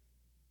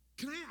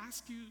 can I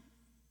ask you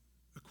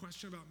a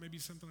question about maybe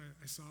something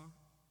I saw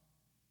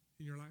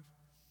in your life?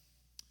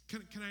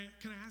 Can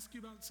I ask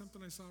you about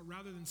something I saw,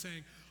 rather than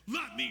saying,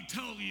 let me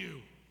tell you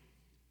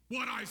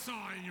what I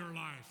saw in your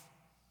life?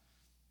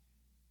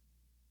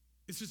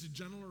 It's just a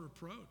gentler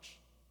approach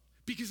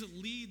because it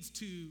leads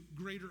to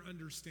greater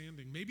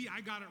understanding. Maybe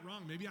I got it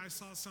wrong. Maybe I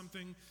saw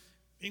something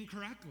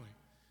incorrectly.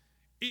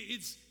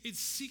 It's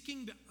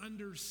seeking to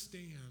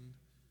understand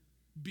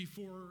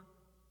before,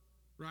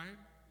 right,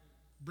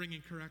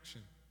 bringing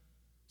correction.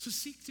 So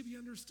seek to be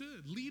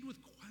understood. Lead with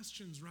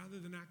questions rather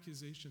than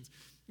accusations.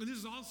 And this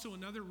is also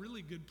another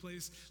really good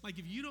place. Like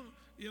if you don't,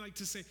 like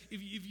to say,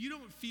 if you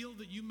don't feel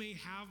that you may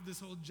have this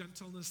whole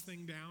gentleness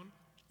thing down,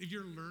 if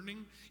you're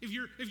learning, if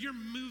you're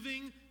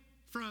moving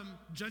from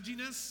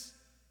judginess,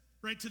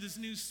 right, to this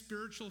new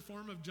spiritual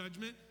form of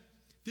judgment,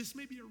 this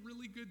may be a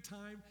really good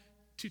time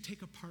to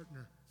take a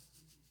partner.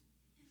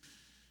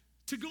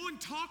 To go and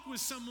talk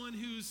with someone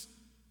who's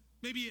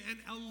maybe an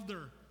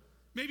elder,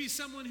 maybe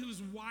someone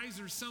who's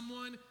wiser,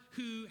 someone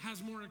who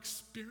has more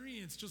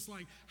experience, just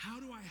like, how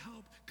do I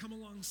help come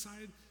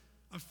alongside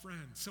a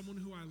friend, someone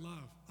who I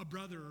love, a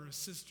brother or a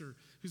sister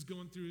who's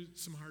going through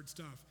some hard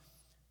stuff?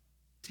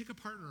 Take a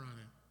partner on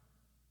it.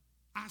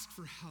 Ask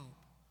for help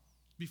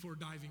before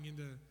diving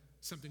into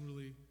something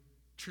really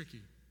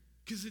tricky,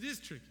 because it is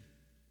tricky.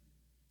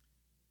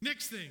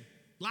 Next thing,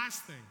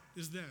 last thing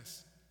is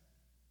this.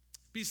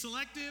 Be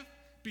selective,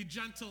 be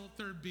gentle,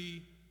 third,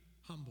 be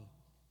humble.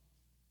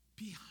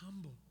 Be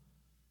humble.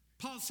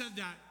 Paul said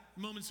that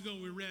moments ago.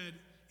 We read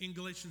in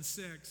Galatians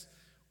 6,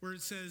 where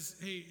it says,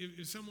 hey,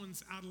 if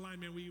someone's out of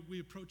line, man, we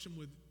approach them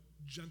with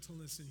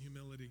gentleness and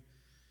humility.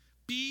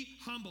 Be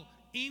humble.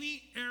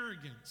 Any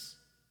arrogance,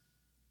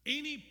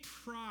 any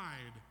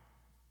pride,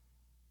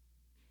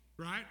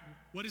 right?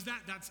 What is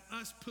that? That's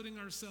us putting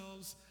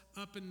ourselves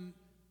up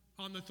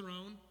on the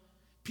throne.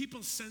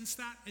 People sense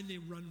that and they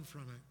run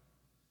from it.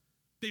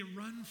 They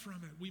run from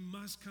it. We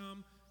must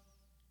come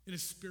in a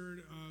spirit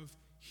of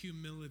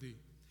humility.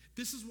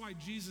 This is why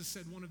Jesus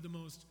said one of the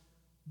most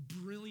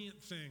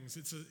brilliant things.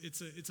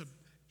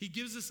 He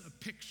gives us a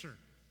picture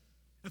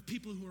of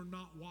people who are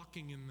not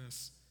walking in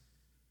this.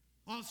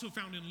 Also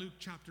found in Luke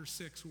chapter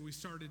 6, where we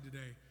started today.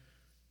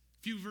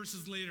 A few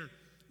verses later,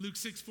 Luke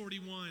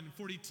 6:41,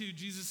 42,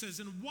 Jesus says,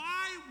 and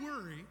why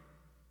worry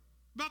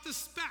about the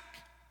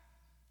speck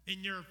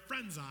in your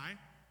friend's eye?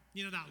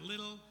 You know, that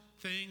little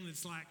thing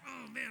that's like,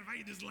 oh man, if I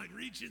could just like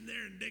reach in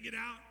there and dig it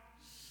out.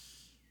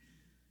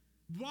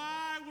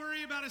 Why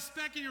worry about a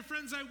speck in your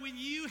friend's eye when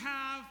you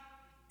have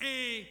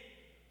a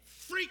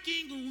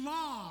freaking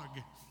log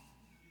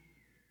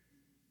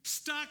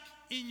stuck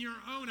in your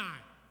own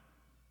eye?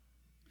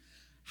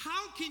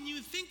 How can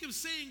you think of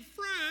saying,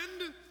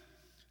 friend,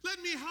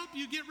 Let me help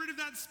you get rid of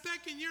that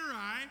speck in your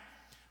eye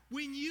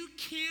when you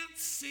can't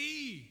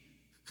see.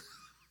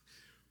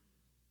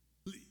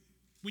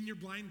 When you're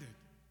blinded.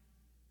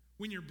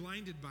 When you're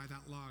blinded by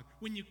that log.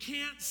 When you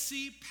can't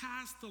see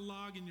past the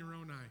log in your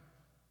own eye.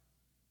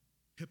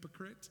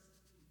 Hypocrite.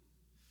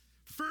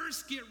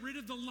 First, get rid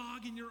of the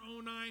log in your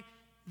own eye.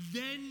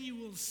 Then you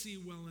will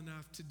see well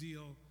enough to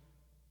deal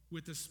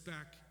with the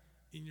speck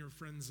in your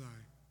friend's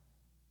eye.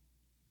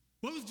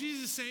 What was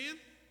Jesus saying?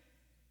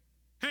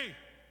 Hey,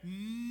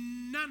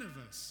 none of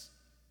us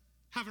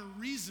have a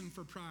reason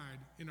for pride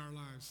in our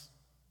lives.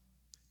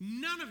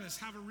 None of us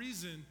have a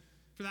reason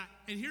for that.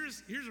 And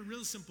here's a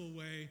real simple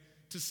way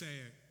to say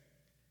it.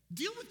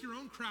 Deal with your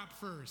own crap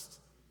first.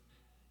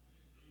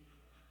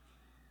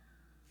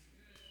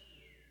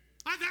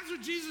 That's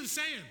what Jesus is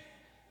saying.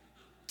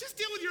 Just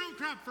deal with your own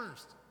crap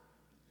first.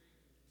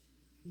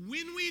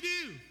 When we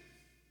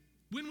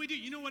do,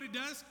 you know what it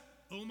does?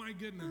 Oh my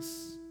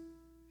goodness.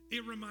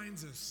 It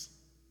reminds us,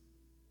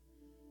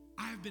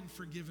 I have been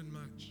forgiven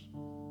much.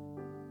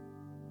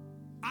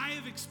 I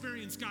have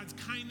experienced God's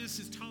kindness,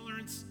 His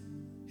tolerance,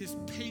 His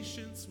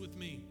patience with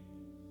me.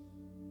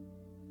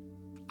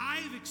 I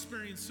have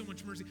experienced so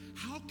much mercy.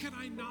 How can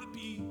I not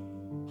be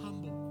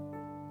humble?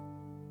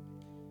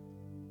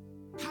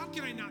 How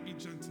can I not be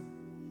gentle?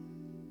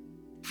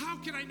 How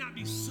can I not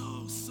be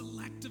so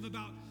selective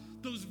about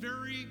those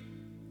very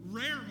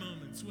rare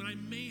moments when I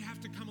may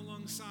have to come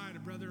alongside a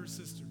brother or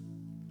sister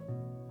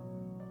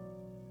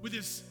with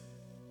this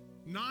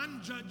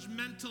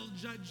non-judgmental,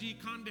 judgy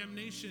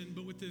condemnation,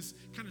 but with this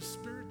kind of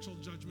spiritual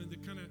judgment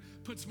that kind of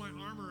puts my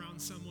arm around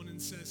someone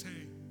and says,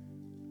 hey,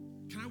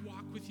 can I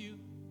walk with you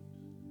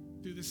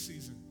through this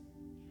season?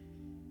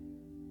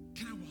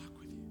 Can I walk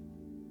with you?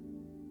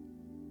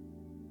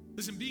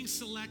 Listen, being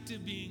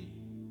selective, being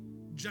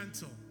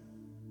gentle,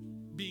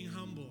 being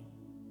humble,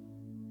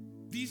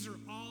 these are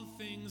all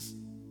things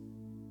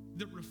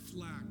that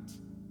reflect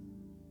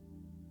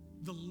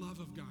the love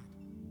of God.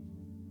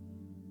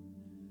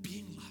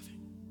 Being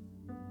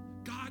loving.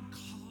 God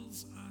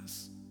calls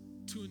us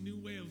to a new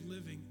way of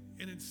living,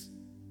 and it's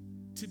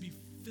to be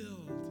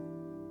filled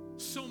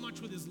so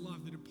much with His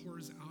love that it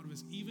pours out of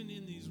us, even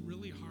in these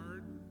really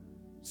hard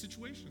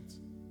situations.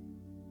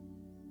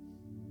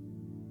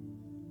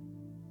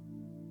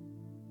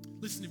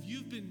 Listen, if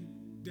you've been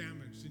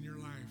damaged in your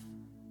life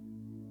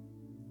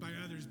by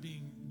others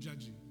being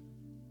judgy,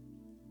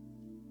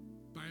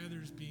 by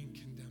others being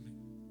condemning,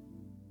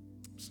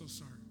 I'm so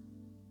sorry.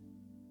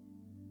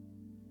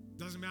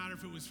 Doesn't matter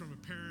if it was from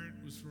a parent,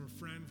 it was from a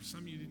friend, for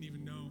some you didn't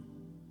even know.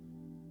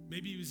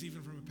 Maybe it was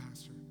even from a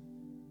pastor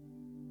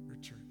or a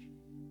church.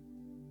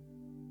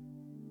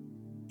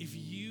 If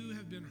you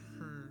have been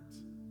hurt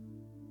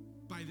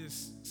by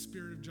this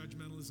spirit of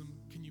judgmentalism,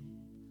 can you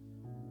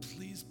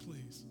please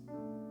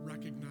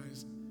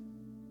recognize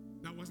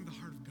that wasn't the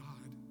heart of God.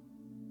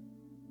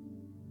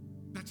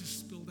 That just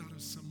spilled out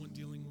of someone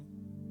dealing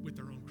with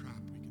their own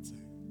crap, we could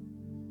say.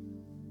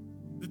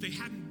 That they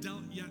hadn't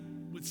dealt yet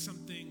with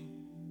something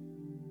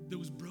that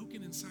was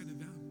broken inside of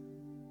them,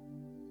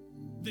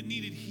 that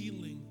needed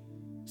healing,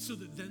 so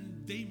that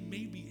then they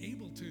may be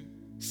able to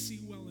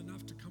see well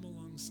enough to come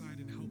alongside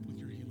and help with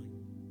your healing.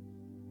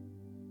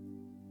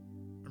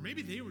 Or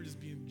maybe they were just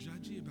being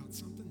judgy about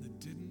something that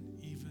didn't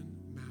even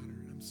matter.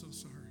 And I'm so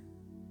sorry.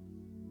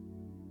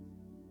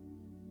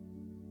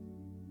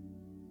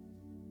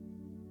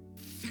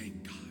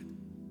 Thank God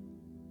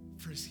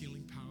for His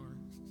healing power.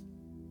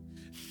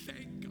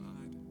 Thank God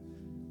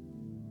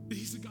that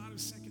He's a God of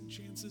second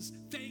chances.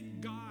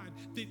 Thank God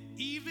that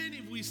even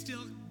if we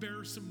still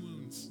bear some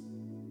wounds,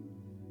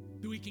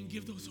 that we can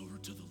give those over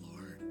to the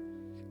Lord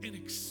and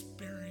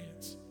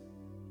experience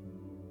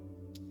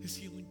His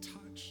healing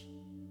touch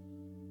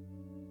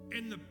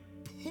and the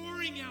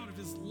pouring out of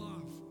His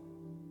love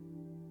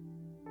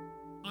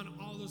on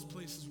all those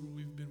places where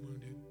we've been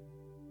wounded.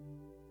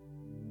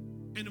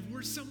 And if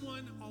we're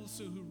someone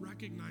also who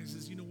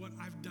recognizes, you know what,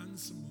 I've done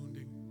some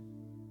wounding.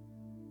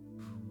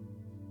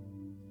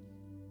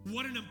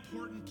 What an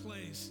important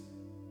place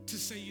to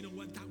say, you know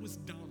what, that was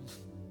dumb.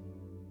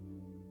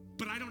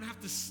 But I don't have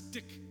to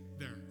stick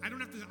there.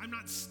 I'm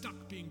not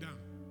stuck being dumb.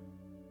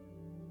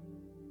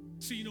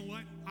 So you know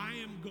what? I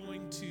am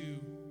going to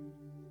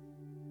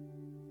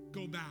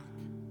go back.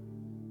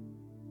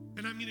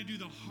 And I'm going to do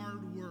the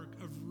hard work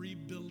of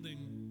rebuilding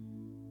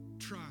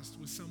trust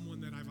with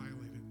someone that I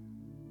violated.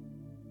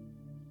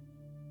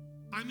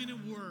 I'm going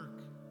to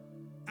work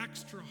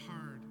extra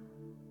hard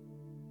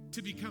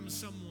to become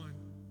someone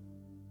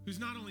who's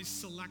not only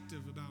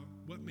selective about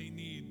what may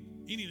need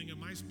anything of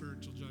my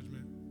spiritual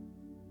judgment,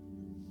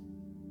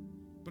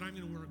 but I'm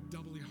going to work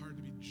doubly hard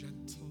to be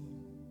gentle,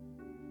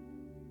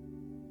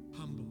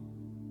 humble,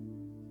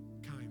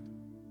 kind.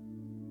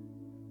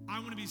 I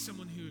want to be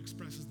someone who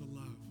expresses the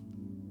love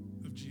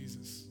of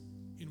Jesus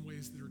in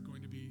ways that are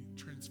going to be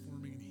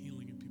transforming and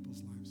healing in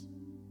people's lives.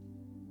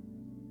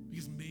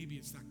 Because maybe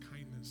it's that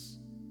kindness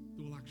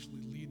that will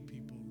actually lead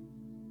people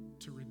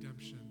to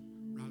redemption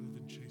rather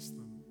than chase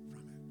them from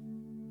it.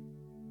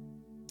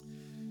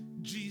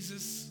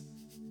 Jesus,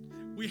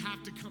 we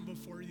have to come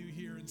before you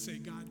here and say,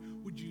 God,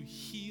 would you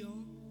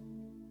heal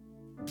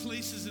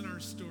places in our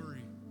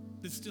story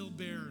that still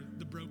bear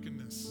the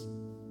brokenness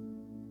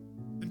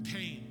and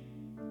pain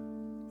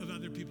of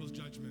other people's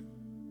judgment?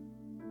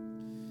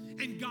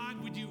 And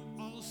God, would you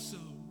also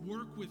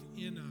work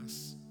within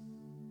us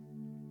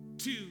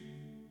to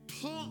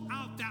pull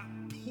out that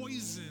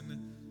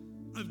poison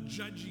of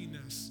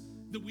judginess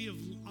that we have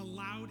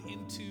allowed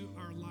into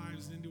our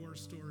lives, into our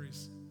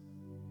stories.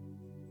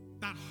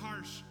 That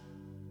harsh,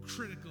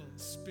 critical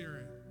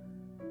spirit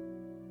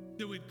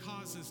that would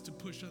cause us to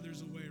push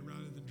others away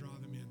rather than draw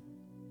them in.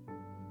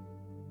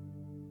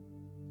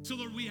 So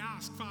Lord, we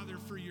ask, Father,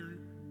 for your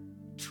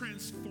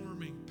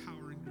transforming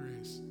power and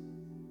grace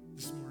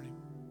this morning.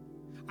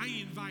 I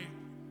invite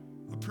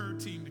a prayer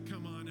team to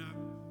come on up.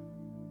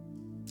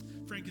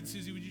 Frank and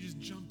Susie, would you just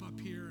jump up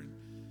here? And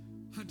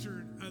Hunter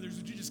and others,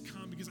 would you just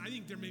come? Because I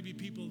think there may be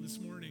people this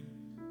morning.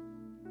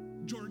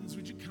 Jordans,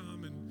 would you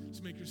come and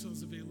just make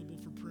yourselves available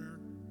for prayer?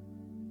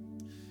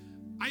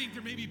 I think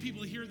there may be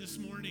people here this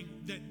morning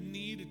that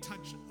need a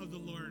touch of the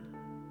Lord.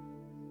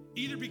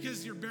 Either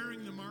because you're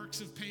bearing the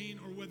marks of pain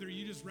or whether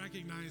you just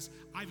recognize,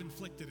 I've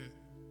inflicted it.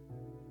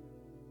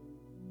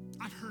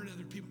 I've hurt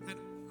other people, and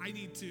I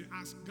need to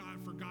ask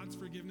God for God's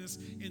forgiveness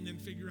and then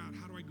figure out,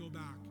 how do I go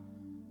back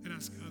and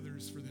ask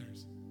others for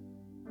theirs?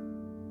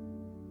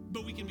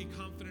 But we can be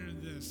confident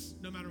in this,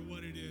 no matter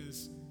what it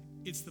is,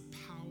 it's the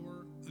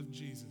power of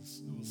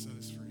Jesus that will set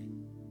us free.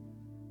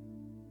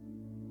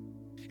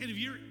 And if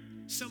you're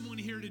someone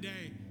here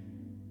today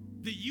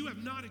that you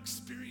have not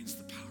experienced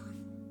the power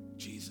of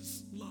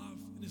Jesus' love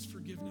and his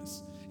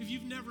forgiveness, if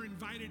you've never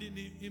invited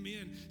him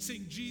in,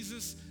 saying,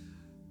 Jesus,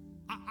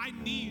 I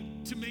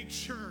need to make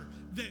sure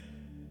that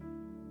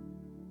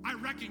I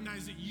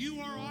recognize that you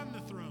are on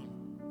the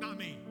throne, not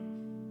me.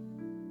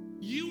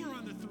 You are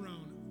on the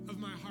throne of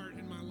my heart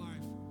and my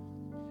life.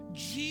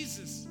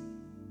 Jesus,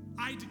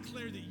 I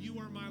declare that you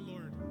are my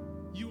Lord.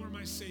 You are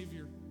my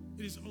Savior.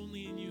 It is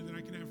only in you that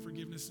I can have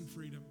forgiveness and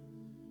freedom.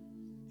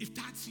 If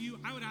that's you,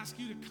 I would ask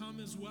you to come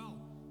as well.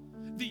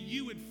 That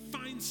you would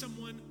find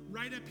someone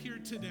right up here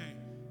today.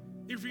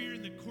 If you're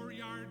in the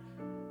courtyard,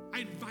 I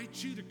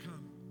invite you to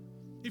come.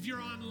 If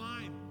you're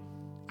online,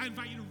 I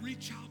invite you to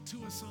reach out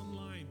to us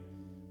online.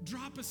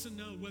 Drop us a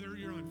note, whether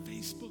you're on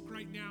Facebook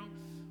right now,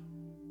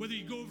 whether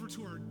you go over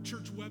to our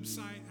church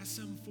website,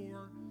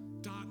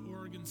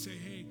 sm4.org, and say,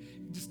 hey,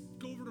 just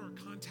go over to our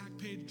contact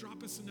page,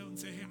 drop us a note and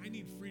say, hey, I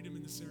need freedom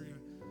in this area.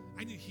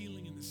 I need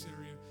healing in this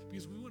area,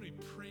 because we want to be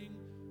praying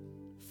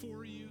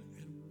for you